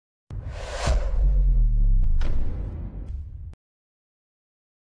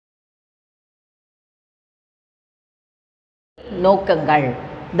நோக்கங்கள்.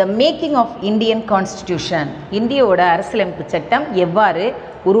 The making of Indian Constitution, இந்தியோட அரசியலமைப்பு சட்டம் எவ்வாறு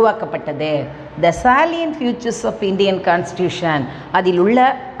உருவாக்கப்பட்டது. The salient features of Indian Constitution, அதில் உள்ள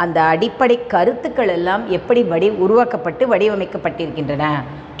அந்த அடிப்படை கருத்துக்கள் எல்லாம் எப்படி உருவாக்கப்பட்டு வடிவமைக்கப்பட்டிருக்கின்றன.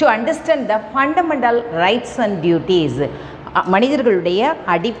 To understand the fundamental rights and duties, மனிதர்களுடைய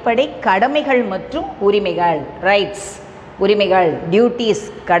அடிப்படை கடமைகள் மற்றும் உரிமைகள். ரைட்ஸ் உரிமைகள், டியூட்டிஸ்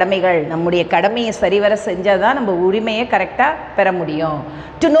கடமைகள். நம்முடைய கடமையை சரிவர செஞ்சால் தான் நம்ம உரிமையை கரெக்டாக பெற முடியும்.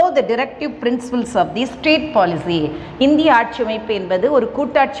 To know the directive principles of the state policy, இந்திய ஆட்சி அமைப்பு என்பது ஒரு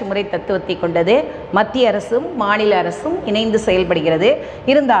கூட்டாட்சி முறை தத்துவத்தை கொண்டது. மத்திய அரசும் மாநில அரசும் இணைந்து செயல்படுகிறது.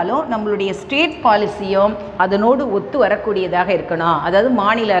 இருந்தாலும் நம்மளுடைய ஸ்டேட் பாலிசியும் அதனோடு ஒத்து வரக்கூடியதாக இருக்கணும். அதாவது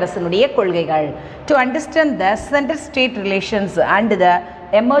மாநில அரசினுடைய கொள்கைகள். To understand the centre state relations and the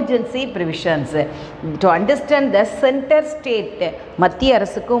emergency ப்ரிவிஷன்ஸ். To understand the centre state, மத்திய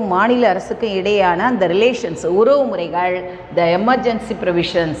அரசுக்கும் மாநில அரசுக்கும் இடையான அந்த ரிலேஷன்ஸ், உறவு முறைகள். த எமர்ஜென்சி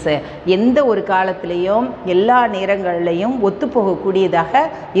ப்ரிவிஷன்ஸ், எந்த ஒரு காலத்திலையும் எல்லா நேரங்கள்லையும் ஒத்துப்போகக்கூடியதாக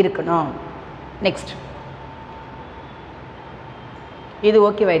இருக்கணும். நெக்ஸ்ட், இது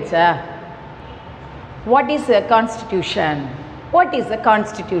ஓகேவாயிடுச்சா? What is a constitution? What is a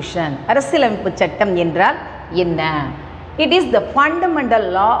constitution? அரசியலமைப்பு சட்டம் என்றால் என்ன? It is the fundamental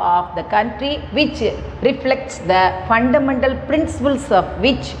law of the country which reflects the fundamental principles of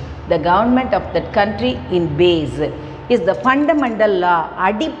which the government of that country in base is the fundamental law.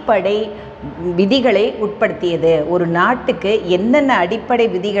 அடிப்படை விதிகளை உட்படுத்தியது. ஒரு நாட்டுக்கு என்னென்ன அடிப்படை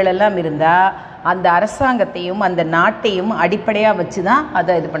விதிகளெல்லாம் இருந்தால் அந்த அரசாங்கத்தையும் அந்த நாட்டையும் அடிப்படையாக வச்சு தான்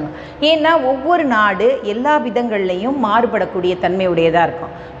அதை இது பண்ணும். ஏன்னா ஒவ்வொரு நாடு எல்லா விதங்கள்லையும் மாறுபடக்கூடிய தன்மையுடையதாக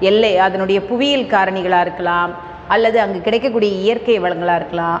இருக்கும். அதனுடைய புவியியல் காரணிகளாக இருக்கலாம், அல்லது அங்கு கிடைக்கக்கூடிய இயற்கை வளங்களாக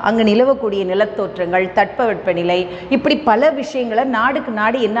இருக்கலாம், அங்கு நிலவக்கூடிய நிலத்தோற்றங்கள், தட்பவெப்பநிலை, இப்படி பல விஷயங்களை நாடுக்கு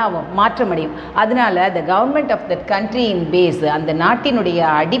நாடு என்ன ஆகும், மாற்றமடையும். அதனால the government of that country in base, அந்த நாட்டினுடைய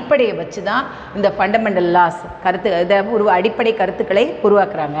அடிப்படையை வச்சு தான் இந்த ஃபண்டமெண்டல் லாஸ் அடிப்படை கருத்துக்களை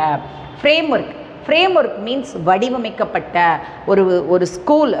உருவாக்குறாங்க. ஃப்ரேம் ஒர்க் மீன்ஸ் வடிவமைக்கப்பட்ட ஒரு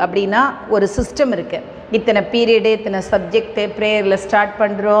ஸ்கூல் அப்படின்னா ஒரு சிஸ்டம் இருக்குது. இத்தனை பீரியடு, இத்தனை சப்ஜெக்டு, ப்ரேயரில் ஸ்டார்ட்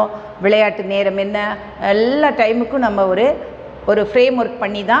பண்ணுறோம், விளையாட்டு நேரம் என்ன, எல்லா டைமுக்கும் நம்ம ஒரு ஃப்ரேம் ஒர்க்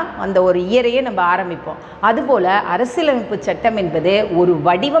பண்ணி தான் அந்த ஒரு இயரையே நம்ம ஆரம்பிப்போம். அதுபோல் அரசியலமைப்பு சட்டம் என்பது ஒரு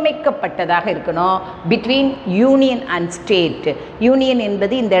வடிவமைக்கப்பட்டதாக இருக்கணும். Between union and state. Union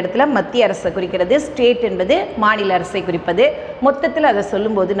என்பது இந்த இடத்துல மத்திய அரசை குறிக்கிறது, ஸ்டேட் என்பது மாநில அரசை குறிப்பது. மொத்தத்தில் அதை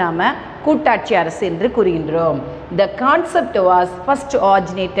சொல்லும்போது நாம் கூட்டாட்சி அரசு என்று கூறுகின்றோம். The concept was first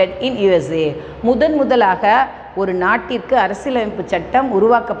originated in USA. முதலாக ஒரு நாட்டிற்கு அரசியலமைப்பு சட்டம்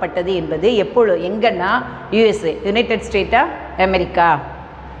உருவாக்கப்பட்டது என்பது எங்கன்னா USA, United state of America.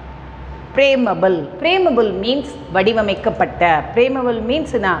 பிரேமபிள் means வடிவமைக்கப்பட்ட. பிரேமபிள்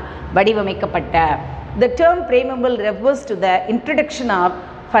மீன்ஸ் வடிவமைக்கப்பட்ட. The term preamble refers to the introduction of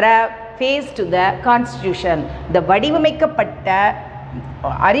for a phase to the constitution. The வடிவமைக்கப்பட்ட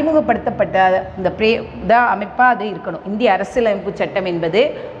அறிமுகப்படுத்தப்பட்ட இந்த அமைப்பாக அது இருக்கணும். இந்திய அரசியலமைப்பு சட்டம் என்பது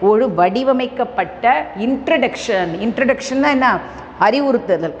ஒரு வடிவமைக்கப்பட்ட இன்ட்ரடக்ஷன்னா என்ன,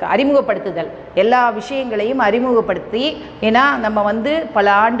 அறிமுகப்படுத்துதல். எல்லா விஷயங்களையும் அறிமுகப்படுத்தி, ஏன்னா நம்ம பல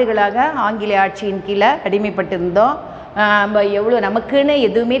ஆண்டுகளாக ஆங்கிலேய ஆட்சியின் கீழே அடிமைப்பட்டிருந்தோம். நமக்குன்னு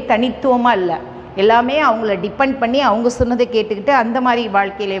எதுவுமே தனித்துவமாக இல்லை, எல்லாமே அவங்கள டிபெண்ட் பண்ணி அவங்க சொன்னதை கேட்டுக்கிட்டு அந்த மாதிரி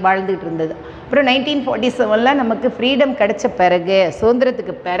வாழ்க்கையிலே வாழ்ந்துகிட்டு இருந்தது. அப்புறம் 1947 நமக்கு ஃப்ரீடம் கிடைச்ச பிறகு,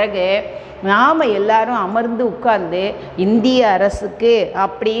 சுதந்திரத்துக்கு பிறகு நாம் எல்லாரும் அமர்ந்து உட்கார்ந்து இந்திய அரசுக்கு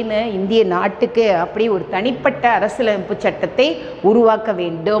அப்படின்னு, இந்திய நாட்டுக்கு அப்படி ஒரு தனிப்பட்ட அரசியலமைப்பு சட்டத்தை உருவாக்க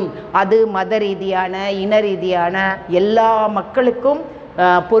வேண்டும். அது மத ரீதியான, இன ரீதியான எல்லா மக்களுக்கும்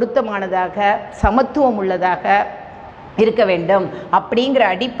பொருத்தமானதாக, சமத்துவம் உள்ளதாக இருக்க வேண்டும். அப்படிங்கிற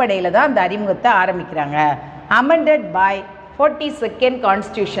அடிப்படையில் தான் அந்த அறிமுகத்தை ஆரம்பிக்கிறாங்க. Amended by 42nd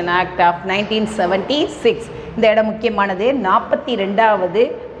Constitution Act of 1976. இந்த இடம் முக்கியமானது. 42வது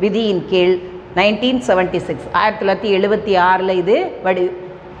விதியின் கீழ் 1976, 1976 இது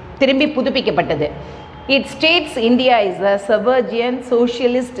திரும்பி புதுப்பிக்கப்பட்டது. It states India is a sovereign,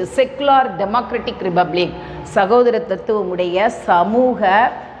 socialist, secular, democratic republic. சகோதர தத்துவமுடைய சமூக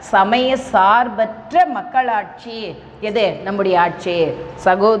சமய சார்பற்ற மக்களாட்சி. எது நம்முடைய ஆட்சி?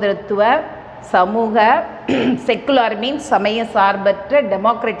 சகோதரத்துவ, சமூக, செக்குலர் மீன்ஸ் சமய சார்பற்ற,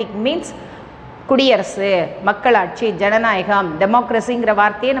 டெமோக்ராட்டிக் மீன்ஸ் குடியரசு, மக்களாட்சி, ஜனநாயகம். டெமோக்ரஸிங்கிற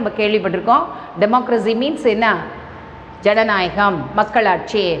வார்த்தையை நம்ம கேள்விப்பட்டிருக்கோம். டெமோக்ரஸி மீன்ஸ் என்ன? ஜனநாயகம்,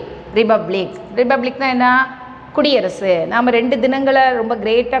 மக்களாட்சி. ரிபப்ளிக்னா என்ன? குடியரசு. நாம் 2 தினங்களை ரொம்ப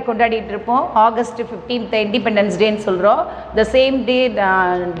கிரேட்டாக கொண்டாடிட்டு இருப்போம். August 15th இண்டிபெண்டன்ஸ் டேன்னு சொல்கிறோம். The same day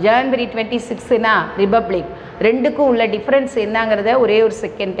January 26 republic. ரெண்டுக்கும் உள்ள டிஃப்ரென்ஸ் என்னங்கிறத ஒரே ஒரு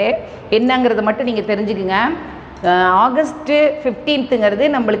செகண்டு என்னங்கிறத மட்டும் நீங்கள் தெரிஞ்சுக்குங்க. ஆகஸ்ட்டு 15ங்கிறது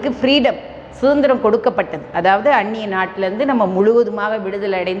நம்மளுக்கு ஃப்ரீடம், சுதந்திரம் கொடுக்கப்பட்டது. அதாவது அந்நிய நாட்டிலேருந்து நம்ம முழுவதுமாக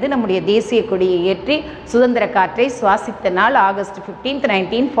விடுதலை அடைந்து நம்முடைய தேசிய கொடியை ஏற்றி சுதந்திர காற்றை சுவாசித்த நாள் ஆகஸ்ட் 15,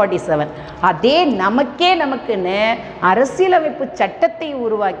 1947. அதே நமக்குன்னு அரசியலமைப்பு சட்டத்தை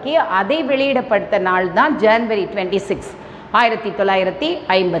உருவாக்கி அதை வெளியிடப்படுத்த நாள் தான் ஜனவரி 26,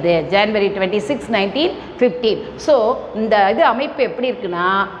 1950, ஜனவரி 26, 1915. ஸோ இந்த இது அமைப்பு எப்படி இருக்குன்னா,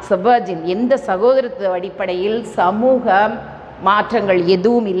 சபாஜின் எந்த சகோதரத்துவ அடிப்படையில் சமூகம் மாற்றங்கள்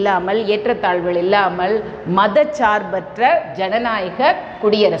எதுவும் இல்லாமல், ஏற்றத்தாழ்வுகள் இல்லாமல், மதச்சார்பற்ற ஜனநாயக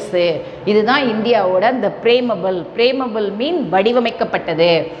குடியரசு. இதுதான் இந்தியாவோட இந்த பிரேமபிள் மீன்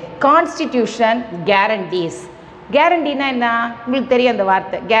வடிவமைக்கப்பட்டது. Constitution guarantees. கேரண்டினா என்ன உங்களுக்கு தெரியும்? அந்த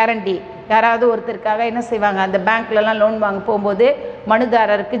வார்த்தை கேரண்டி. யாராவது ஒருத்தருக்காக என்ன செய்வாங்க, அந்த பேங்க்லலாம் லோன் வாங்க போகும்போது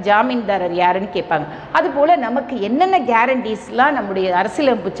மனுதாரருக்கு ஜாமீன்தாரர் யாருன்னு கேட்பாங்க. அதுபோல் நமக்கு என்னென்ன கேரண்டீஸ்லாம் நம்முடைய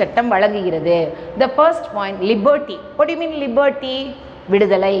அரசியலமைப்பு சட்டம் வழங்குகிறது? The first point liberty. What you mean liberty?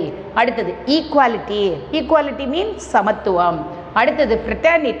 விடுதலை. அடுத்தது ஈக்குவாலிட்டி. ஈக்குவாலிட்டி மீன் சமத்துவம். அடுத்தது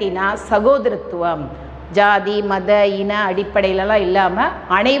ஃப்ரெட்டர்னிட்டினா சகோதரத்துவம். ஜாதி மத இன அடிப்படையிலலாம் இல்லாமல்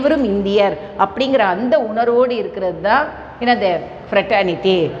அனைவரும் இந்தியர் அப்படிங்கிற அந்த உணர்வோடு இருக்கிறது தான் என்னது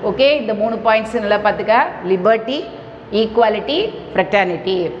ஃப்ரெட்டர்னிட்டி. ஓகே, இந்த 3 பாயிண்ட்ஸ் நல்லா பார்த்துக்க. Liberty, equality,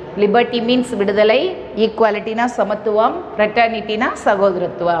 fraternity. Liberty means விடுதலை, ஈக்குவாலிட்டினா சமத்துவம், ஃப்ரெட்டர்னிட்டினா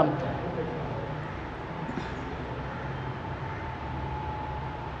சகோதரத்துவம்.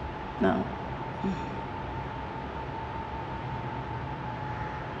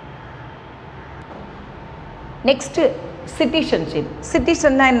 Next citizenship.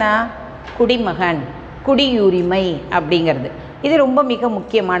 சிட்டிசன்னா என்ன? குடிமகன், குடியுரிமை அப்படிங்கிறது. இது ரொம்ப மிக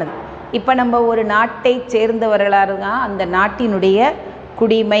முக்கியமானது. இப்போ நம்ம ஒரு நாட்டை சேர்ந்தவர்களாக இருந்தால் அந்த நாட்டினுடைய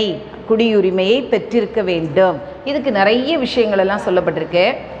குடியுரிமையை பெற்றிருக்க வேண்டும். இதுக்கு நிறைய விஷயங்கள் எல்லாம் சொல்லப்பட்டிருக்கு.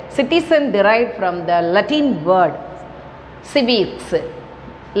 Citizen drive from the Latin word civics.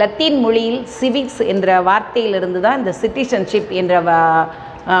 Latin மொழியில் சிவிக்ஸ் என்ற வார்த்தையிலிருந்து தான் இந்த சிட்டிசன்ஷிப் என்ற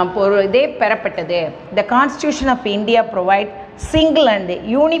இதே பெறப்பட்டது. The constitution of India provide single and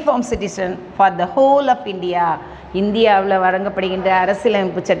uniform citizen for the whole of India. இந்தியாவில் வழங்கப்படுகின்ற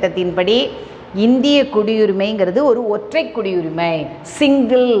அரசியலமைப்பு சட்டத்தின்படி இந்திய குடியுரிமைங்கிறது ஒரு ஒற்றை குடியுரிமை,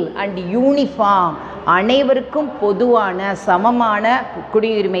 சிங்கிள் அண்ட் யூனிஃபார்ம், அனைவருக்கும் பொதுவான சமமான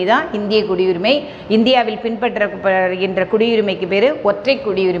குடியுரிமை தான் இந்திய குடியுரிமை. இந்தியாவில் பின்பற்றப்படுகின்ற குடியுரிமைக்கு பேர் ஒற்றை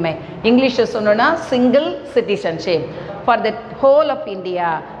குடியுரிமை. இங்கிலீஷில் சொன்னோன்னா single citizenship for the whole of India.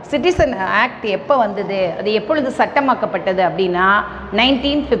 Citizen act எப்போ வந்தது, அது எப்பொழுது சட்டமாக்கப்பட்டது அப்படின்னா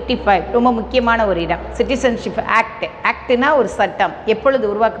 1955. ரொம்ப முக்கியமான ஒரு இடம். சிட்டிசன்ஷிப் ஆக்ட்னா ஒரு சட்டம் எப்பொழுது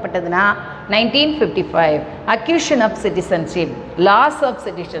உருவாக்கப்பட்டதுன்னா 1955. அக்யூஷன் of citizenship, loss of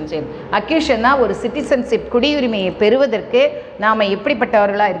citizenship. அக்யூஷன்னா ஒரு சிட்டிசன்ஷிப் குடியுரிமையை பெறுவதற்கு நாம்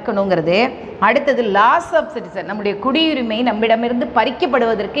எப்படிப்பட்டவர்களாக இருக்கணுங்கிறது. அடுத்தது லாஸ் ஆஃப் சிட்டிசன், நம்முடைய குடியுரிமை நம்மிடமிருந்து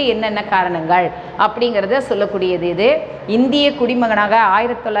பறிக்கப்படுவதற்கு என்னென்ன காரணங்கள் அப்படிங்கிறத சொல்லக்கூடியது. இது இந்திய குடிமகனாக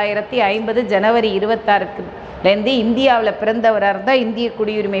 1950 ஜனவரி 26 இந்தியாவில் பிறந்தவராக இருந்தால் இந்திய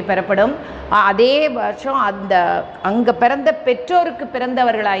குடியுரிமை பெறப்படும். அதே வருஷம் அங்கே பிறந்த பெற்றோருக்கு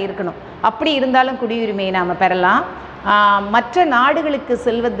பிறந்தவர்களாக இருக்கணும். அப்படி இருந்தாலும் குடியுரிமையை நாம் பெறலாம். மற்ற நாடுகளுக்கு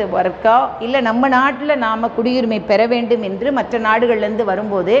செல்வது வரைக்கோ இல்லை நம்ம நாட்டில் நாம் குடியுரிமை பெற வேண்டும் என்று மற்ற நாடுகள்லேருந்து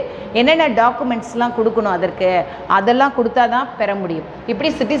வரும்போது என்னென்ன டாக்குமெண்ட்ஸ்லாம் கொடுக்கணும், அதெல்லாம் கொடுத்தா தான் பெற முடியும். இப்படி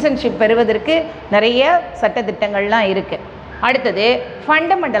சிட்டிசன்ஷிப் பெறுவதற்கு நிறைய சட்டத்திட்டங்கள்லாம் இருக்குது. அடுத்தது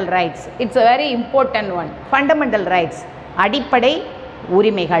fundamental rights. It's a very important one. Fundamental rights, அடிப்படை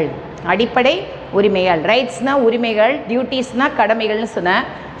உரிமைகள். அடிப்படை உரிமைகள், ரைட்ஸ்னால் உரிமைகள், டியூட்டிஸ்னால் கடமைகள்னு சொன்ன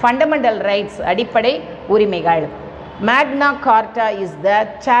ஃபண்டமெண்டல் ரைட்ஸ் அடிப்படை உரிமைகள். Magna Carta is the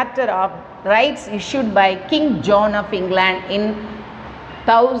charter of rights issued by King John of England in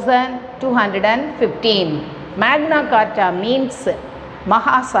 1215. Magna Carta means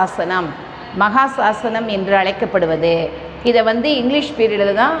மகாசாசனம். மகாசாசனம் என்று அழைக்கப்படுவது. இதை இங்கிலீஷ்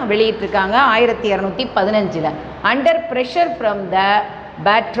பீரியடில் தான் வெளியிட்டிருக்காங்க 1215. Under pressure from the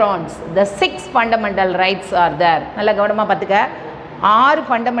பேட்ரான்ஸ் the 6 fundamental rights R தேர். நல்லா கவனமாக பார்த்துக்க. 6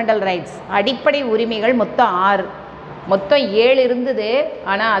 ஃபண்டமெண்டல் ரைட்ஸ், அடிப்படை உரிமைகள் மொத்தம் 6. மொத்தம் 7 இருந்தது.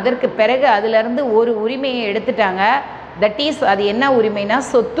 ஆனால் அதற்கு பிறகு அதிலிருந்து ஒரு உரிமையை எடுத்துட்டாங்க. தட் இஸ், அது என்ன உரிமைனா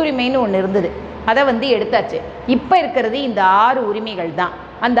சொத்துரிமைன்னு ஒன்று இருந்தது, அதை எடுத்தாச்சு. இப்போ இருக்கிறது இந்த 6 உரிமைகள் தான்.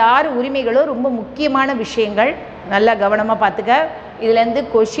 அந்த 6 உரிமைகளும் ரொம்ப முக்கியமான விஷயங்கள். நல்லா கவனமாக பார்த்துக்க. இதுலேருந்து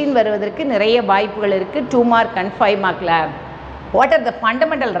கொஷின் வருவதற்கு நிறைய வாய்ப்புகள் இருக்குது. 2 மார்க் அண்ட் 5 மார்க்கில். What are the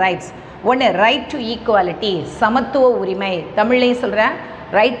fundamental rights? ஒன்று, ரைட் டு ஈக்குவாலிட்டி, சமத்துவ உரிமை. தமிழ்லையும் சொல்கிறேன்.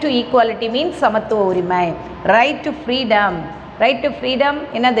 ரைட் டு ஈக்குவாலிட்டி மீன்ஸ் சமத்துவ உரிமை. Right to freedom. Right to freedom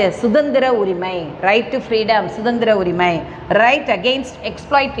என்னது? சுதந்திர உரிமை. ரைட் டு ஃப்ரீடம் சுதந்திர உரிமை. ரைட் அகெயின்ஸ்ட்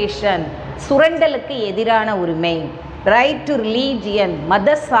எக்ஸ்ப்ளாய்டேஷன், சுரண்டலுக்கு எதிரான உரிமை. ரைட் டு ரிலீஜியன்,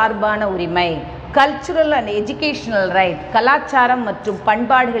 மத சார்பான உரிமை. கல்ச்சுரல் அண்ட் எஜுகேஷனல் ரைட், கலாச்சாரம் மற்றும்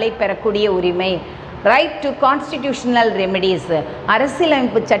பண்பாடுகளை பெறக்கூடிய உரிமை. ரைட் டு கான்ஸ்டிடியூஷனல் ரெமெடிஸ்,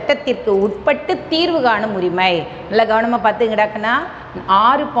 அரசியலமைப்பு சட்டத்திற்கு உட்பட்டு தீர்வு காணும் உரிமை. நல்லா கவனமாக பார்த்துங்கடாக்குன்னா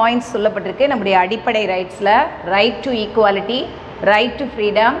 6 பாயிண்ட்ஸ் சொல்லப்பட்டிருக்கு நம்முடைய அடிப்படை ரைட்ஸில். Right to equality, right to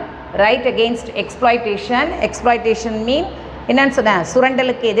freedom, right against exploitation. Exploitation மீன் என்னன்னு சொன்னேன்,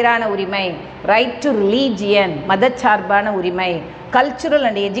 சுரண்டலுக்கு எதிரான உரிமை. ரைட் டு ரிலீஜியன், மதச்சார்பான உரிமை. கல்ச்சுரல்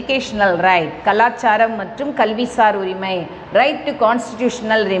அண்ட் எஜுகேஷனல் ரைட், கலாச்சாரம் மற்றும் கல்விசார் உரிமை. ரைட் டு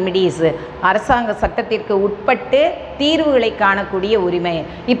கான்ஸ்டிடியூஷனல் ரெமிடிஸ், அரசாங்க சட்டத்திற்கு உட்பட்டு தீர்வுகளை காணக்கூடிய உரிமை.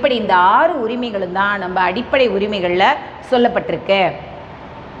 இப்படி இந்த 6 உரிமைகளும் தான் நம்ம அடிப்படை உரிமைகளில் சொல்லப்பட்டிருக்கு.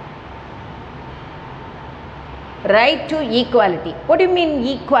 Right to equality. what do you mean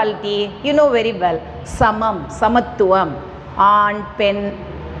equality? you know very well. சமம், சமத்துவம். ஆண் பெண்,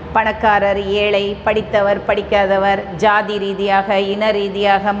 பணக்காரர் ஏழை, படித்தவர் படிக்காதவர், ஜாதி ரீதியாக, இன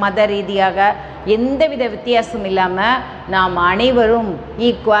ரீதியாக, மத ரீதியாக எந்தவித வித்தியாசம் இல்லாமல் நாம் அனைவரும்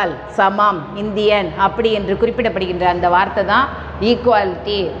ஈக்குவல், சமம், இந்தியன் அப்படி என்று குறிப்பிடப்படுகின்ற அந்த வார்த்தை தான்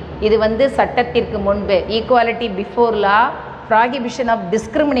ஈக்குவாலிட்டி. இது சட்டத்திற்கு முன்பு equality before law, prohibition of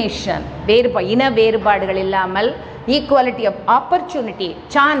discrimination, இன வேறுபாடுகள் இல்லாமல் ஈக்குவாலிட்டி ஆஃப் ஆப்பர்ச்சுனிட்டி,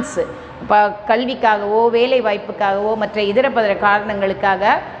 சான்ஸ். இப்போ கல்விக்காகவோ வேலை வாய்ப்புக்காகவோ மற்ற இதர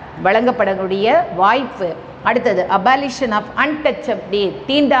காரணங்களுக்காக வழங்கப்படக்கூடிய வாய்ப்பு. அடுத்தது அபாலிஷன் ஆஃப் அன்டச்சபிலிட்டி,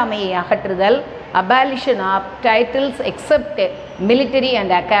 தீண்டாமையை அகற்றுதல். Abolition of titles accept military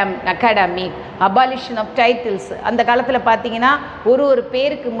and academic. Abolition of titles, அந்த காலத்தில் பார்த்தீங்கன்னா ஒரு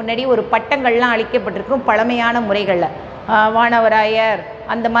பேருக்கு முன்னாடி ஒரு பட்டங்கள்லாம் அளிக்கப்பட்டிருக்கும் பழமையான முறைகளில். வானவராயர்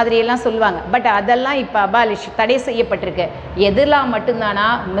அந்த மாதிரியெல்லாம் சொல்லுவாங்க. பட் அதெல்லாம் இப்போ தடை செய்யப்பட்டிருக்கு. எதெல்லாம் மட்டும்தானா,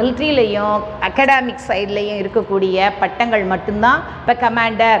 மிலிட்ரியிலையும் அகாடமிக் சைட்லேயும் இருக்கக்கூடிய பட்டங்கள் மட்டும்தான் இப்போ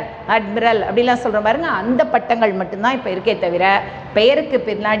கமாண்டர், அட்மிரல் அப்படிலாம் சொல்கிற பாருங்க, அந்த பட்டங்கள் மட்டும்தான் இப்போ இருக்கே தவிர பெயருக்கு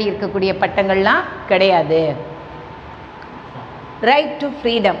பின்னாடி இருக்கக்கூடிய பட்டங்கள்லாம் கிடையாது. Right to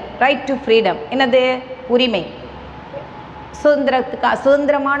freedom. Right to freedom என்னது? உரிமை,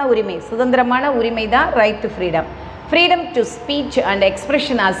 சுதந்திரமான உரிமை. சுதந்திரமான உரிமை தான் right to freedom. Freedom to speech and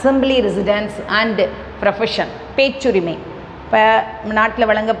expression, assembly, residence and profession. பேச்சுரிமை. இப்போ நாட்டில்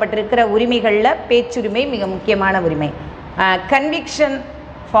வழங்கப்பட்டிருக்கிற உரிமைகளில் பேச்சுரிமை மிக முக்கியமான உரிமை. Conviction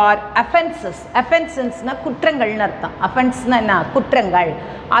for offences. அஃபென்சஸ்னால் குற்றங்கள்னு அர்த்தம். அஃபென்ஸ்னால் என்ன? குற்றங்கள்.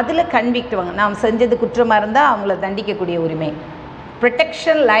 அதில் கன்விக்ட் நாம் செஞ்சது குற்றமாக இருந்தால் அவங்கள தண்டிக்கக்கூடிய உரிமை.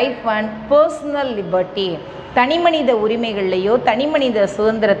 Protection life and personal liberty, தனிமனித உரிமைகள்லையோ தனிமனித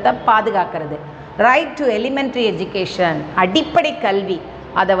சுதந்திரத்தை பாதுகாக்கிறது. ரைட் டு எலிமெண்ட்ரி எஜுகேஷன், அடிப்படை கல்வி,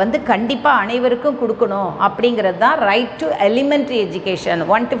 அதை கண்டிப்பாக அனைவருக்கும் கொடுக்கணும் அப்படிங்கிறது தான் right to elementary education.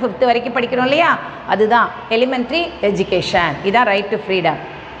 1 to 5th வரைக்கும் படிக்கிறோம் இல்லையா, அதுதான் எலிமெண்ட்ரி எஜுகேஷன். இதுதான் ரைட் டு ஃப்ரீடம்.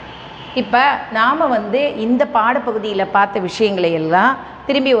 இப்போ நாம் இந்த பாடப்பகுதியில் பார்த்த விஷயங்களை எல்லாம்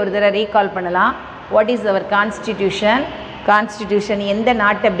திரும்பி ஒரு தடவை ரீகால் பண்ணலாம். What is our constitution? Constitution எந்த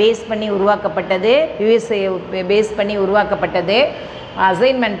நாட்டை பேஸ் பண்ணி உருவாக்கப்பட்டது? யுஎஸ்ஏ பேஸ் பண்ணி உருவாக்கப்பட்டது.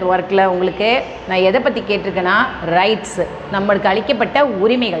 அசைன்மெண்ட் ஒர்க்கில் உங்களுக்கு நான் எதை பற்றி கேட்டிருக்கேன்னா, ரைட்ஸு, நம்மளுக்கு அளிக்கப்பட்ட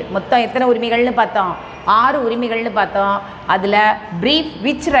உரிமைகள். மொத்தம் எத்தனை உரிமைகள்னு பார்த்தோம்? 6 உரிமைகள்னு பார்த்தோம். அதில் brief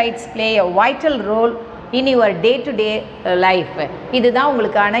which rights play a vital role in your day to day life. இதுதான்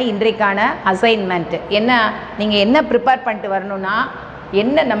உங்களுக்கான இன்றைக்கான அசைன்மெண்ட். என்ன நீங்கள் என்ன ப்ரிப்பேர் பண்ணிட்டு வரணும்னா,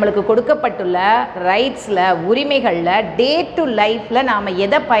 என்ன நம்மளுக்கு கொடுக்கப்பட்டுள்ள ரைட்ஸில், உரிமைகளில் டே டு லைஃப்பில் நாம்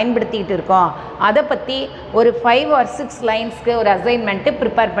எதை பயன்படுத்திக்கிட்டு இருக்கோம் அதை பற்றி ஒரு 5 or 6 லைன்ஸ்க்கு ஒரு அசைன்மெண்ட்டு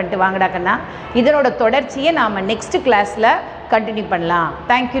ப்ரிப்பேர் பண்ணிட்டு வாங்கடாக்கன்னா, இதனோட தொடர்ச்சியை நாம் நெக்ஸ்ட் கிளாஸில் கண்டினியூ பண்ணலாம்.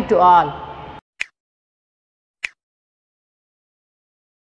 Thank you to all.